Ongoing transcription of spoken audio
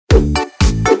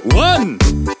1,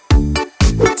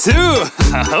 2,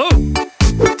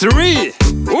 3,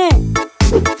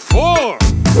 4,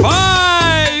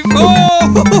 5.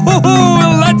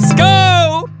 Oh, let's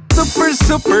go! Super,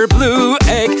 super blue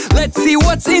egg. Let's see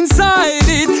what's inside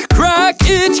it. Crack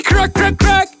it, crack, crack,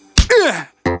 crack.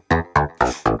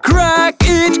 Crack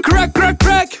it, crack, crack,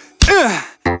 crack.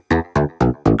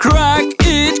 Crack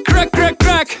it, crack, crack,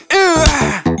 crack.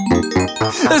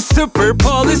 A super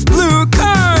polished blue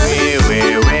car.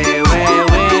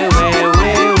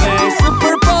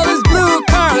 Super polished blue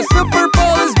car. Super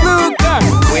polished blue car.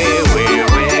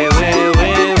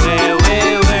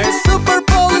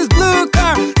 Super polished blue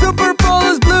car. Super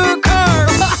polished blue car.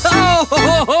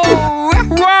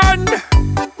 1,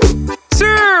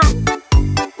 2,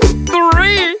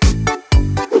 3,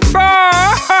 4.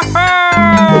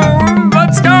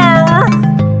 Let's go.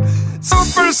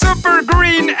 Super, super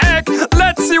green egg.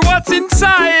 Let's see what's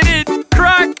inside it.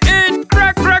 Crack it,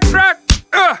 crack, crack, crack.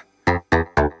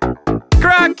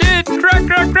 Crack it, crack,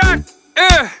 crack, crack.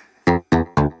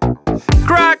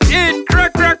 Crack it,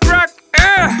 crack, crack, crack.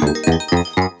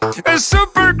 A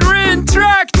super green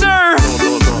tractor.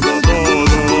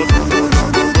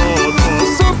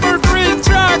 Super green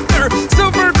tractor.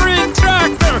 Super green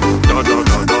tractor.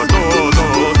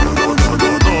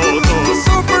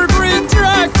 Super green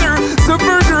tractor.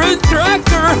 Super green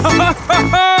tractor.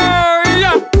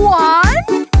 Yeah.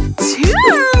 1,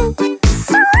 2,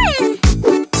 3.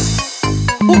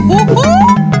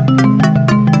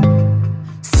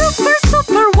 Super,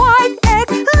 super white egg.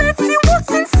 Let's see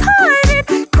what's inside it.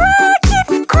 Crack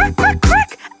it, crack, crack, crack.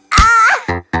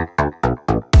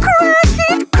 Crack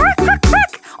it, crack, crack,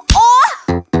 crack.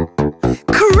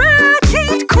 Crack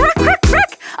it, crack, crack,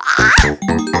 crack.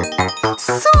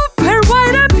 Super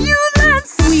white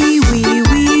ambulance. Wee, wee,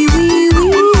 wee, wee, wee,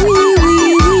 wee, wee,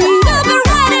 wee. Super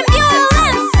white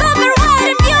ambulance. Super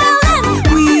white ambulance.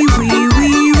 Wee, wee,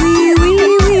 wee, wee, wee,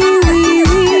 wee, wee,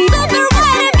 wee. Super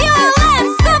white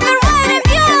ambulance. Super white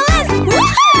ambulance.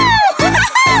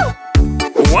 Woohoo!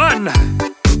 1,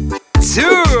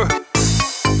 2.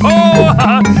 Oh,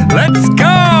 let's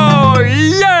go!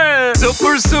 Yeah!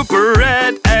 Super, super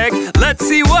red egg. Let's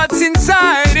see what's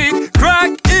inside it.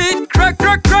 Crack it, crack,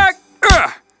 crack, crack.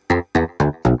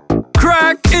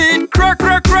 Crack it, crack,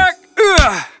 crack, crack.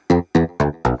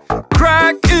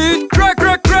 Crack it, crack,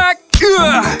 crack, crack.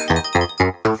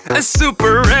 A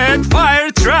super red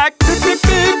fire truck. Beep, beep,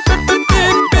 beep, beep, beep,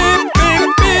 beep, beep, beep,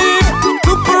 beep.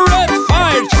 Super red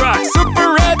fire truck. Super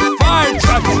red fire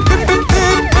truck. Beep, beep,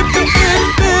 beep, beep, beep,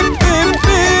 beep, beep,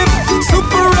 beep.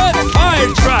 Super red fire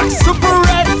truck. Super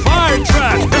red fire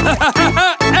truck.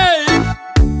 Hey.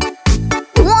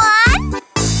 1.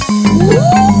 Ooh!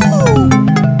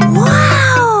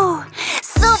 Wow!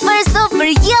 Super, super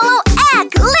yellow egg.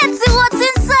 Let's see what's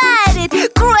inside it.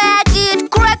 Crack it,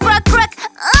 crack, crack, crack.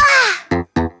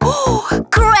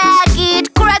 Crack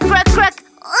it, crack, crack, crack.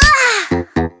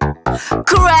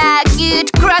 Crack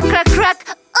it, crack, crack,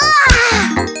 crack.